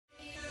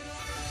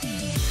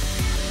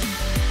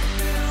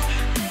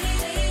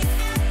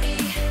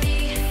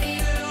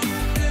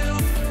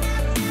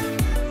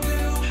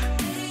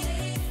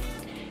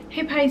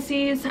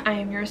Pisces, I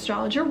am your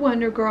astrologer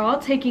Wonder Girl,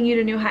 taking you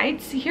to new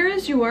heights. Here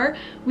is your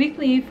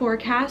weekly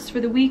forecast for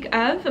the week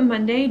of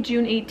Monday,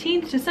 June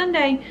 18th to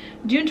Sunday,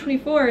 June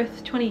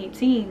 24th,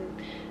 2018.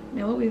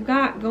 Now what we've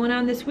got going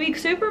on this week,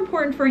 super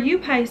important for you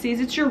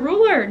Pisces, it's your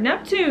ruler,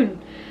 Neptune,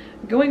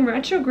 going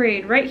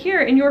retrograde right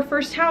here in your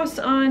first house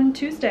on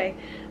Tuesday,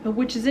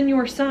 which is in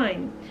your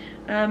sign.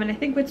 And I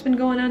think what's been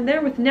going on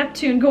there with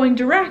Neptune going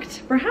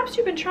direct, perhaps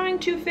you've been trying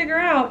to figure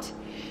out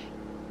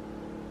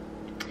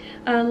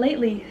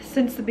lately,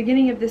 since the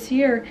beginning of this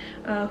year,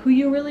 who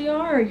you really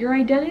are, your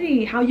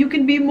identity, how you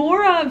can be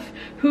more of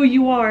who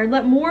you are,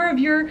 let more of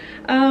your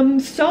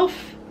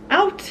self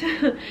out,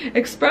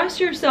 express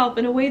yourself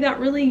in a way that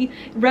really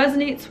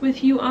resonates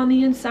with you on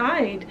the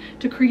inside,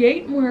 to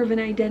create more of an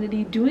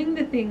identity, doing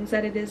the things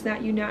that it is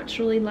that you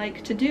naturally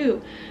like to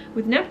do.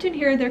 With Neptune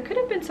here, there could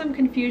have been some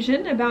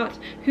confusion about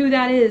who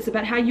that is,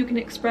 about how you can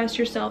express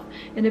yourself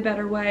in a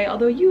better way,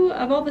 although you,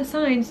 of all the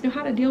signs, know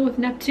how to deal with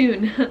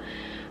Neptune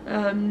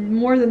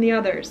more than the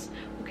others.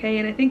 Okay,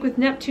 and I think with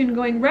Neptune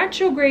going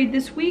retrograde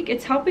this week,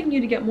 it's helping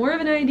you to get more of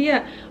an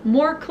idea,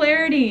 more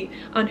clarity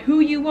on who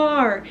you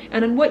are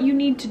and on what you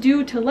need to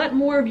do to let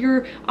more of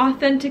your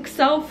authentic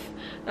self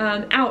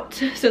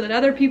out, so that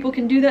other people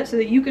can do that, so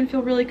that you can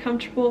feel really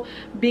comfortable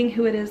being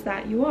who it is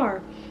that you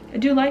are. I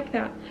do like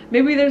that.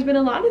 Maybe there's been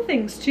a lot of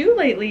things too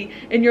lately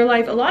in your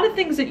life, a lot of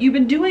things that you've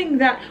been doing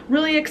that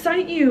really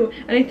excite you.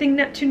 And I think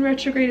Neptune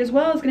retrograde as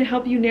well is going to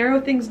help you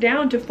narrow things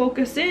down, to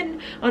focus in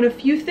on a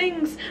few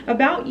things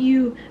about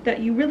you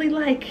that you really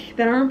like,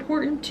 that are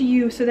important to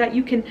you, so that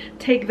you can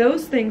take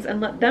those things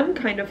and let them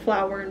kind of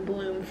flower and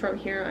bloom from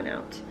here on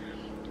out.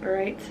 All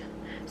right.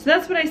 So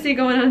that's what I see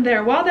going on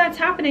there. While that's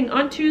happening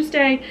on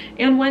Tuesday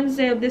and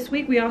Wednesday of this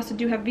week, we also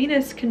do have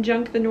Venus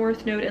conjunct the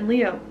North Node in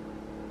Leo.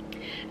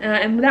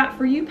 And that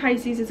for you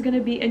Pisces is going to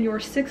be in your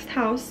 6th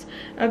house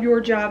of your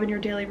job and your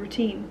daily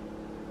routine.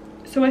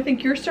 So I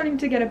think you're starting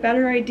to get a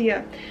better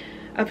idea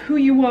of who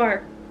you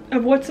are,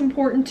 of what's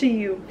important to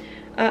you,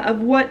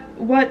 of what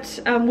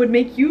would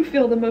make you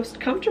feel the most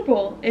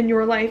comfortable in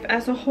your life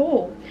as a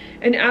whole.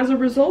 And as a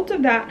result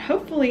of that,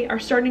 hopefully are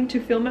starting to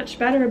feel much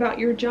better about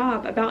your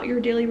job, about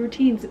your daily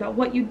routines, about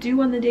what you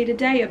do on the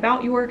day-to-day,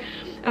 about your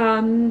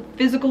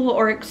physical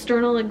or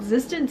external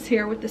existence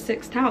here with the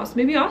 6th house.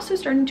 Maybe also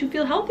starting to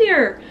feel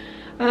healthier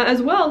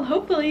as well,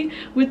 hopefully,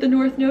 with the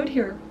North Node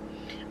here.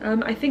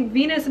 I think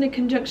Venus in a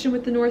conjunction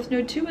with the North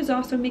Node too is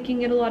also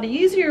making it a lot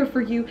easier for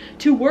you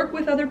to work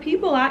with other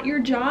people at your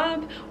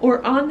job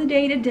or on the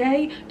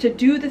day-to-day, to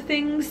do the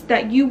things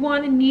that you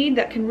want and need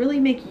that can really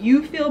make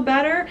you feel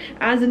better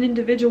as an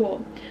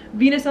individual.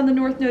 Venus on the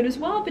North Node as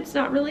well, if it's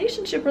not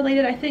relationship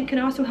related, I think can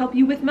also help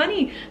you with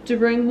money, to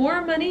bring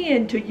more money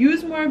in, to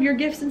use more of your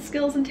gifts and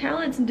skills and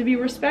talents, and to be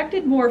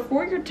respected more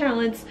for your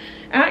talents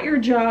at your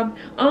job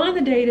on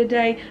the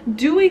day-to-day,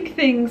 doing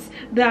things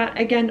that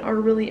again are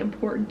really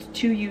important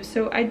to you.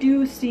 So I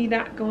do see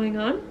that going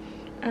on,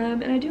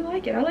 and I do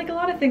like it. I like a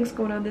lot of things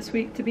going on this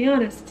week, to be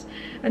honest.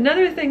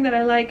 Another thing that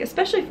I like,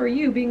 especially for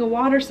you being a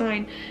water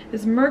sign,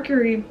 is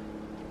Mercury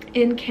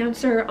in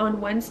Cancer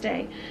on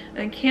Wednesday.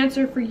 And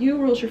Cancer for you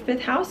rules your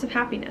 5th house of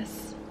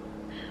happiness,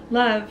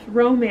 love,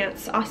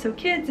 romance, also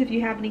kids if you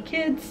have any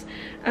kids,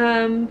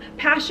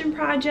 passion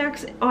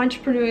projects,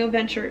 entrepreneurial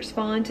ventures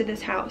fall into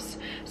this house.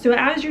 So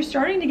as you're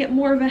starting to get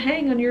more of a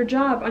hang on your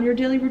job, on your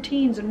daily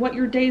routines, and what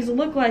your days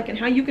look like and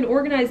how you can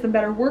organize them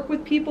better, work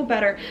with people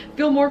better,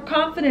 feel more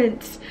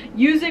confidence,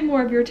 using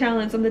more of your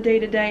talents on the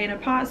day-to-day in a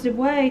positive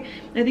way,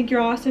 I think you're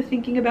also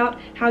thinking about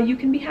how you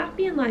can be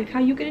happy in life, how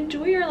you can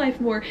enjoy your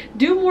life more,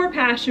 do more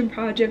passion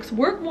projects,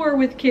 work more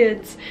with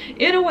kids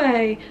in a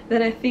way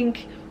that I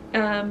think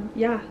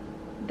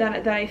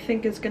that I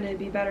think is going to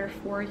be better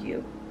for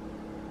you.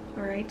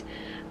 All right.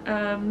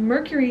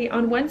 Mercury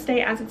on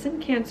Wednesday, as it's in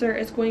Cancer,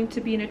 is going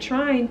to be in a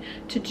trine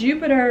to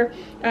Jupiter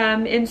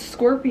in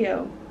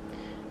Scorpio,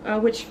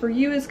 which for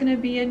you is going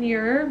to be in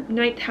your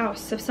 9th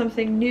house of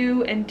something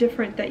new and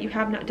different that you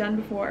have not done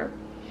before.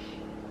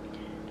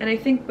 And I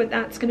think what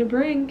that's going to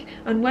bring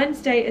on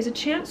Wednesday is a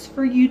chance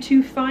for you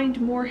to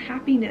find more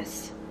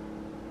happiness,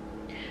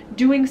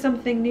 doing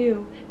something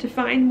new, to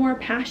find more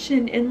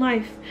passion in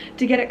life,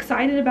 to get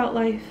excited about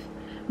life,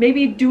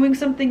 maybe doing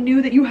something new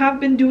that you have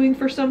been doing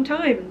for some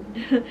time.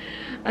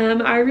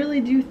 I really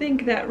do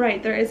think that,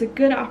 right, there is a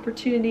good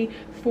opportunity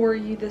for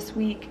you this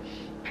week,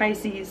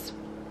 Pisces,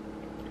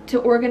 to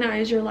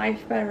organize your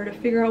life better, to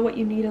figure out what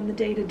you need on the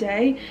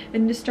day-to-day,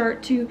 and to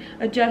start to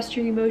adjust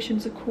your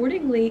emotions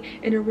accordingly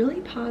in a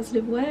really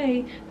positive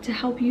way, to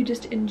help you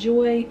just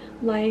enjoy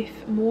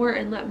life more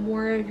and let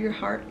more of your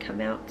heart come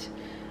out.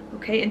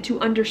 Okay, and to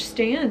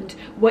understand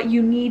what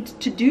you need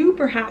to do,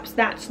 perhaps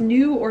that's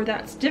new or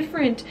that's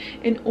different,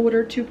 in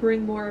order to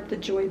bring more of the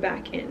joy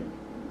back in.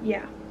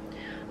 Yeah.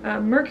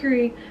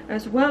 Mercury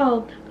as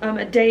well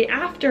a day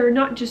after,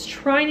 not just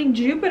trining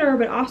Jupiter,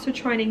 but also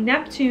trining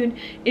Neptune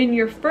in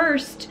your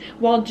first,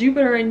 while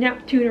Jupiter and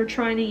Neptune are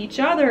trining each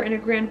other in a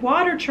grand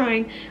water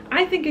trine.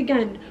 I think,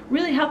 again,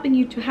 really helping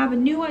you to have a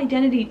new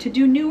identity, to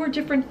do new or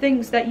different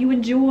things that you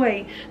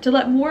enjoy, to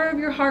let more of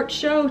your heart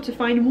show, to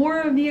find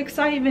more of the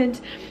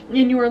excitement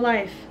in your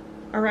life.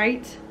 All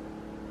right?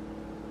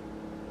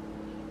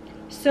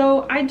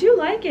 So I do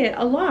like it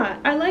a lot.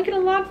 I like it a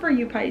lot for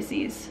you,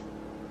 Pisces.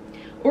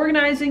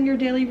 Organizing your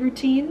daily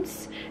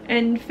routines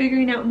and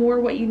figuring out more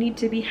what you need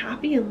to be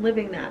happy and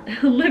living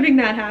that, living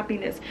that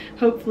happiness,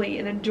 hopefully,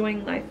 and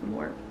enjoying life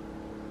more.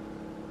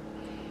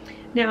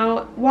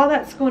 Now, while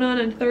that's going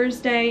on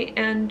Thursday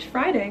and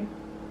Friday,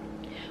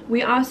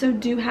 we also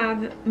do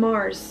have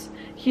Mars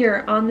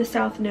here on the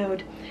South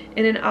Node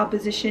in an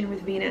opposition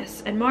with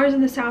Venus. And Mars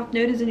in the South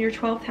Node is in your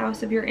 12th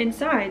house of your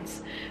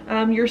insides,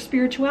 your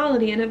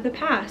spirituality and of the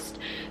past.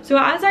 So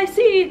as I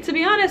see, to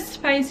be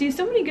honest, Pisces,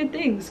 so many good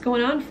things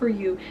going on for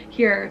you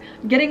here.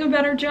 Getting a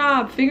better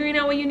job, figuring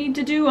out what you need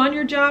to do on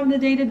your job in the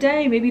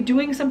day-to-day, maybe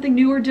doing something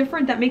new or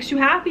different that makes you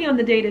happy on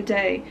the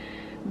day-to-day.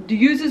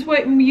 Uses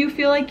what you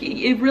feel like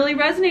it really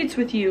resonates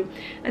with you.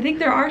 I think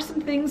there are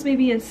some things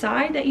maybe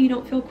inside that you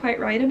don't feel quite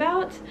right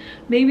about.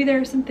 Maybe there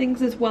are some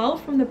things as well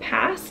from the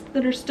past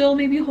that are still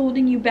maybe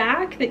holding you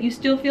back, that you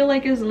still feel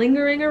like is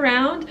lingering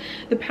around.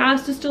 The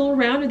past is still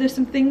around, or there's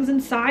some things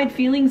inside,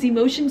 feelings,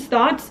 emotions,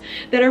 thoughts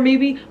that are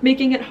maybe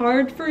making it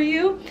hard for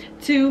you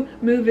to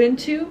move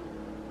into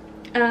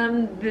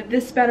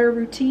this better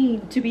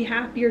routine, to be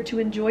happier, to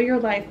enjoy your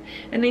life.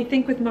 And I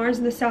think with Mars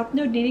in the South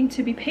Node, needing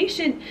to be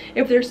patient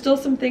if there's still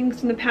some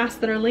things in the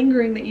past that are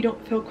lingering that you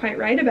don't feel quite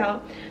right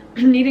about,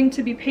 needing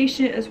to be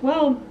patient as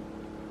well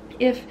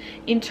if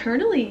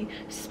internally,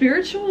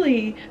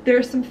 spiritually, there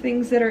are some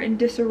things that are in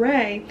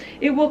disarray.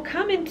 It will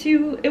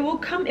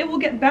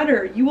get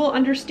better. You will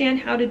understand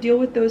how to deal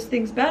with those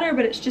things better,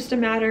 but it's just a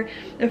matter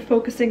of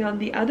focusing on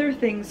the other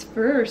things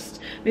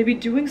first. Maybe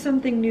doing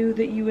something new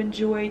that you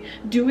enjoy,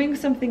 doing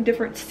something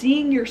different,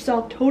 seeing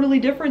yourself totally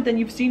different than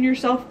you've seen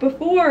yourself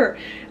before,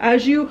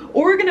 as you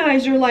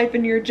organize your life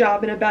and your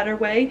job in a better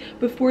way,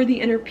 before the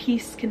inner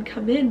peace can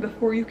come in,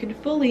 before you can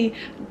fully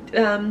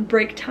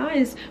break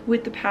ties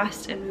with the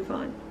past and move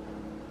on.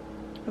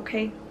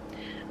 Okay,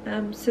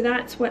 so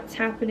that's what's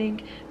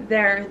happening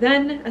there.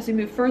 Then as we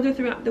move further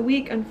throughout the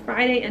week, on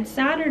Friday and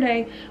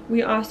Saturday,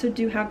 we also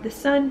do have the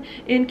Sun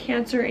in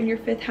Cancer in your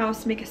 5th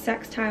house make a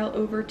sextile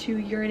over to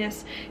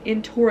Uranus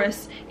in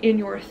Taurus in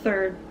your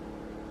 3rd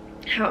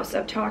house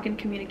of talk and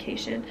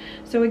communication.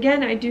 So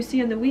again, I do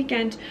see on the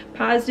weekend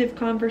positive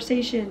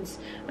conversations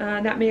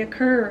that may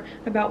occur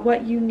about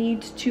what you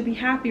need to be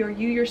happy, or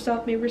you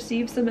yourself may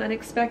receive some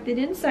unexpected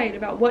insight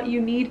about what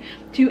you need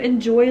to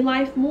enjoy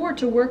life more,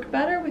 to work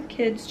better with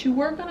kids, to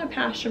work on a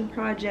passion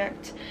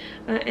project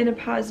in a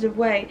positive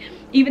way.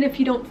 Even if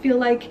you don't feel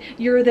like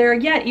you're there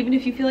yet, even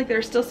if you feel like there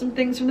are still some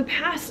things from the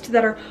past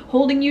that are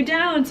holding you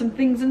down, some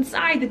things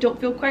inside that don't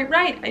feel quite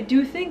right, I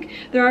do think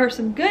there are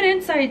some good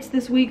insights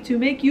this week to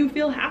make you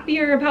feel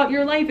happier about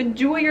your life,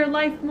 enjoy your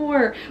life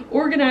more,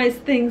 organize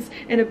things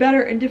in a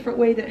better and different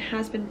way than it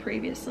has been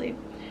previously.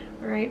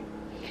 All right.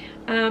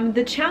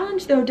 The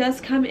challenge, though,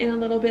 does come in a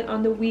little bit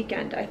on the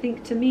weekend. I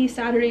think, to me,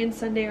 Saturday and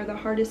Sunday are the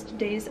hardest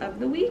days of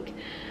the week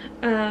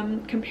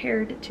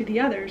compared to the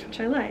others, which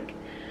I like.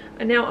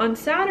 And now on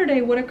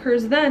Saturday, what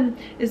occurs then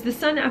is the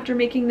Sun, after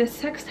making this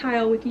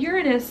sextile with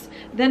Uranus,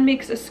 then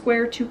makes a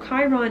square to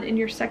Chiron in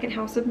your 2nd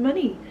house of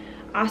money.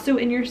 Also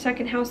in your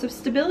 2nd house of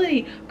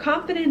stability,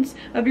 confidence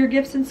of your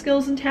gifts and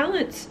skills and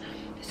talents.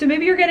 So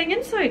maybe you're getting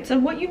insights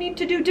on what you need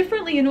to do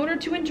differently in order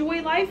to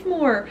enjoy life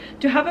more,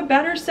 to have a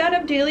better set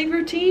of daily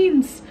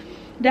routines,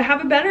 to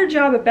have a better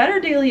job, a better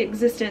daily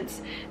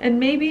existence. And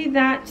maybe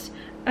that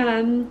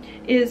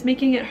is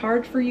making it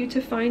hard for you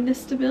to find the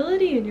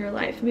stability in your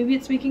life. Maybe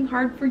it's making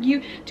hard for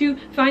you to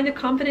find the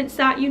confidence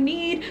that you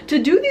need to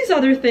do these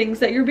other things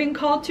that you're being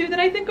called to that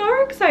I think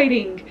are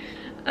exciting.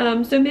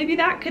 So maybe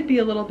that could be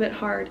a little bit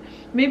hard.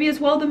 Maybe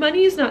as well the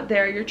money is not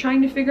there. You're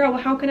trying to figure out,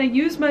 well, how can I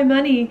use my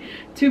money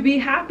to be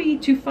happy,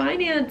 to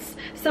finance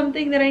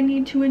something that I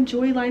need to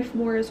enjoy life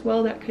more as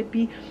well. That could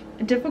be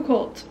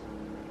difficult.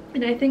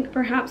 And I think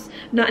perhaps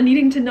not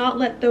needing to not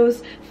let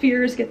those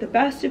fears get the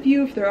best of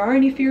you, if there are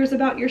any fears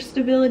about your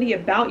stability,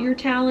 about your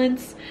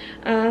talents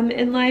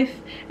in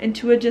life, and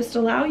to just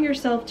allow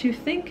yourself to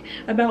think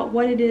about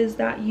what it is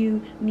that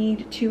you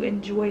need to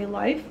enjoy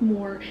life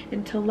more,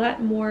 and to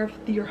let more of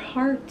your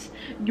heart,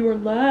 your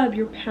love,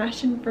 your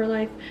passion for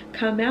life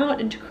come out,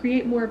 and to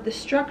create more of the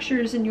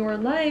structures in your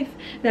life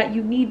that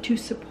you need to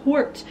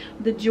support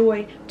the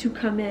joy to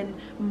come in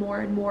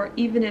more and more,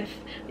 even if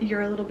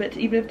you're a little bit,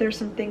 even if there's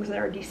some things that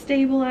are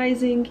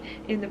destabilizing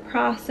in the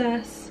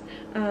process,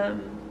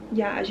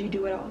 yeah, as you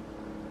do it all.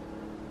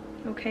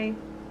 Okay.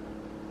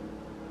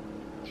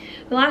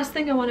 The last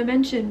thing I want to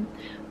mention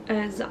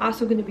is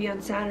also going to be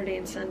on Saturday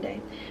and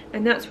Sunday,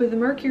 and that's with the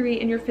Mercury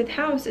in your 5th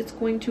house. It's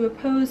going to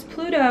oppose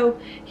Pluto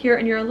here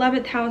in your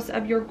 11th house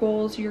of your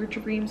goals, your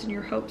dreams, and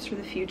your hopes for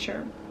the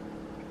future.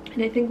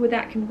 And I think what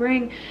that can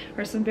bring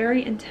are some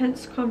very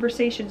intense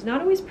conversations,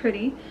 not always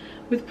pretty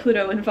with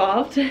Pluto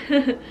involved,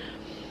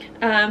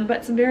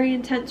 but some very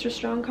intense or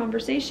strong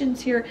conversations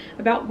here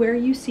about where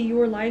you see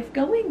your life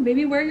going.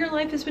 Maybe where your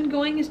life has been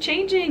going is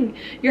changing.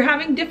 You're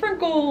having different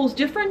goals,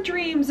 different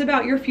dreams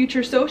about your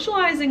future,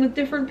 socializing with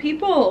different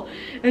people.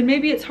 And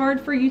maybe it's hard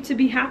for you to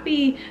be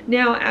happy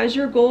now as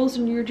your goals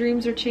and your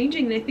dreams are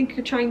changing. And I think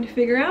you're trying to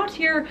figure out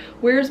here,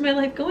 where's my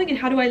life going and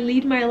how do I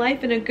lead my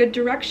life in a good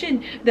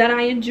direction that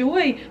I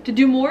enjoy to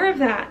do more of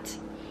that.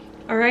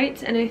 All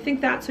right, and I think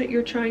that's what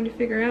you're trying to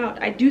figure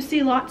out. I do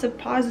see lots of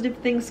positive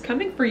things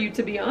coming for you,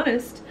 to be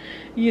honest.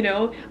 You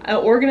know,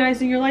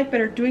 organizing your life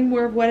better, doing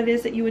more of what it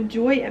is that you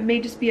enjoy. It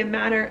may just be a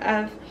matter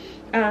of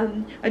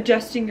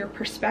adjusting your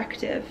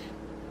perspective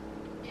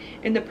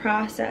in the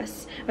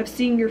process of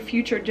seeing your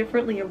future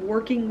differently, of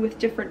working with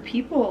different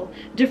people,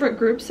 different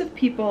groups of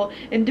people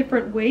in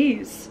different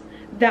ways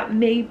that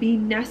may be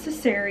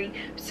necessary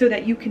so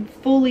that you can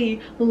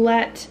fully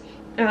let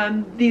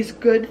these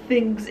good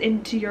things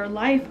into your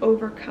life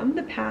overcome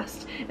the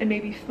past and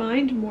maybe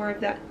find more of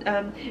that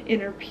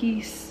inner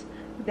peace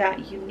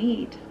that you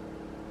need.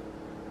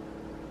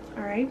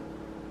 All right.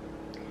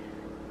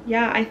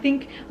 Yeah, I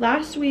think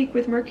last week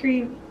with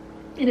Mercury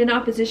in an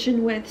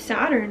opposition with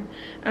Saturn,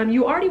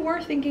 you already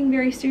were thinking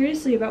very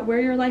seriously about where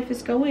your life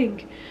is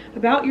going,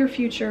 about your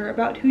future,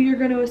 about who you're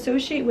going to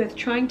associate with,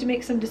 trying to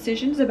make some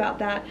decisions about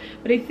that.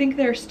 But I think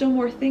there are still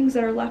more things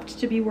that are left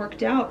to be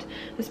worked out,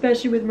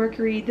 especially with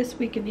Mercury this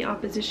week in the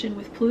opposition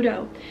with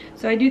Pluto.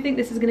 So I do think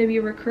this is going to be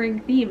a recurring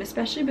theme,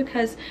 especially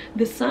because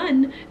the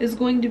Sun is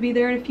going to be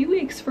there in a few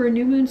weeks for a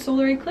new moon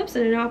solar eclipse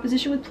and in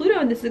opposition with Pluto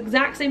in this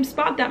exact same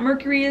spot that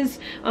Mercury is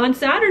on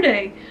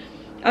Saturday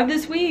of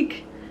this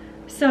week.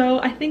 So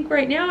I think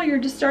right now you're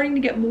just starting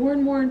to get more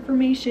and more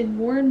information,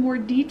 more and more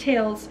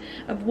details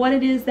of what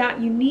it is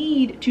that you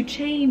need to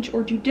change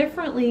or do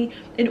differently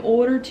in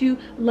order to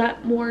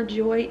let more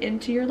joy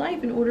into your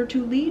life, in order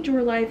to lead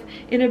your life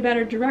in a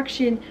better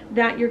direction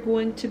that you're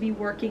going to be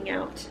working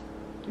out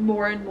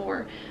more and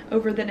more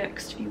over the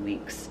next few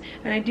weeks.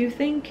 And I do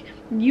think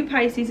you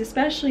Pisces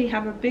especially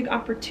have a big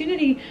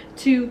opportunity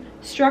to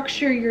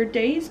structure your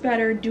days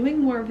better, doing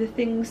more of the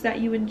things that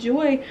you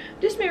enjoy.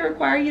 This may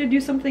require you to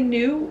do something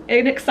new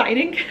and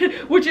exciting,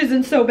 which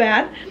isn't so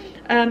bad,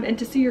 and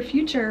to see your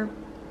future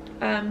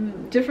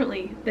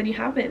differently than you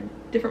have been,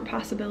 different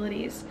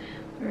possibilities.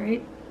 All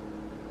right.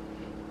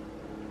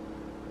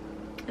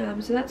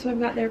 So that's what I've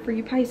got there for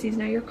you Pisces.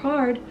 Now your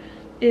card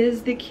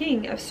is the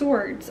King of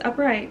Swords,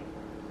 upright.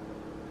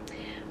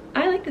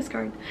 I like this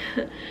card.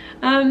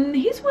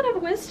 He's one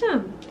of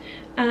wisdom,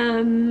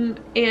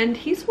 and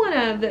he's one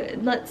of,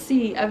 let's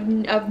see, of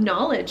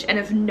knowledge and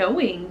of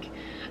knowing.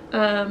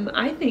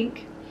 I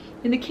think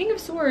in the King of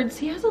Swords,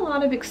 he has a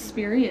lot of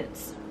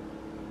experience.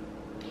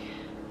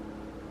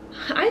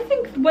 I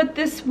think what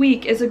this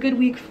week is a good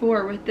week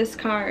for with this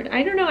card,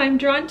 I don't know, I'm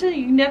drawn to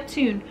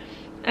Neptune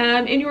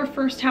in your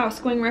first house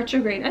going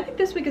retrograde. I think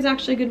this week is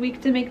actually a good week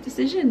to make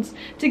decisions,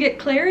 to get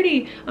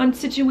clarity on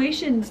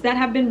situations that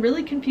have been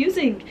really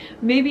confusing,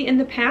 maybe in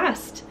the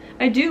past.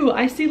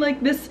 I see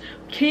like this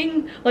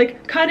king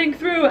like cutting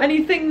through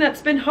anything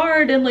that's been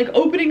hard and like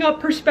opening up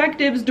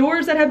perspectives,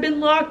 doors that have been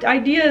locked,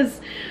 ideas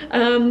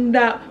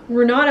that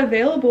were not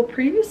available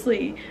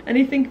previously. And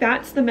I think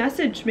that's the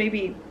message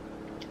maybe,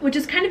 which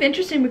is kind of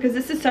interesting because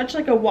this is such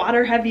like a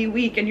water heavy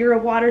week and you're a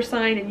water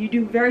sign and you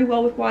do very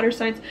well with water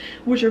signs,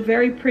 which are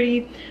very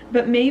pretty.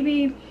 But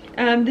maybe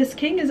this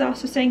king is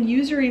also saying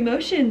use your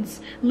emotions,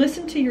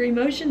 listen to your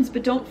emotions,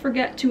 but don't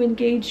forget to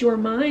engage your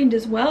mind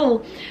as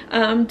well,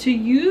 to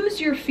use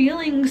your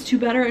feelings to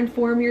better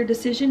inform your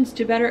decisions,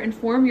 to better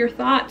inform your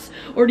thoughts,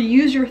 or to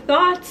use your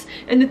thoughts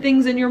and the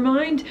things in your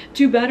mind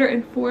to better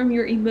inform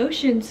your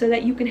emotions so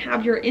that you can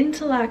have your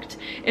intellect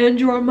and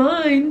your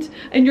mind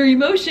and your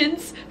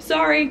emotions,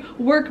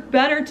 work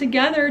better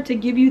together to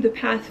give you the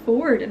path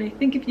forward. And I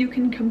think if you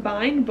can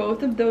combine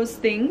both of those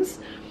things,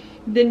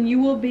 then you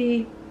will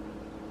be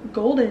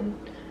golden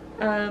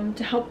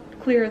to help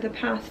clear the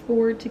path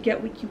forward to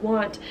get what you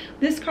want.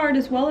 This card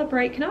as well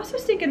upright can also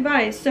seek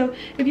advice. So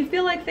if you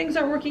feel like things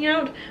aren't working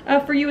out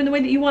for you in the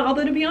way that you want,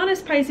 although to be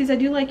honest Pisces, I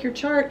do like your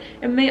chart,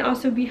 it may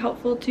also be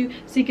helpful to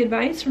seek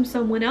advice from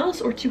someone else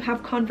or to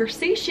have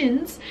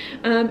conversations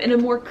in a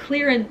more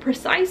clear and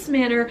precise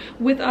manner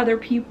with other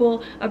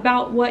people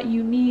about what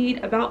you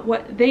need, about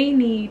what they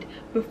need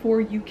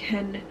before you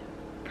can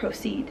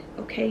proceed.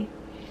 Okay,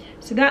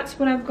 so that's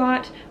what I've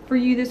got for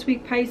you this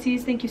week,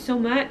 Pisces. Thank you so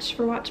much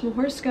for watching my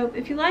horoscope.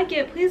 If you like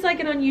it, please like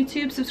it on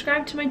YouTube,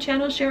 subscribe to my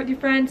channel, share it with your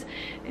friends,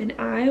 and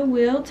I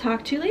will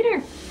talk to you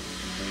later.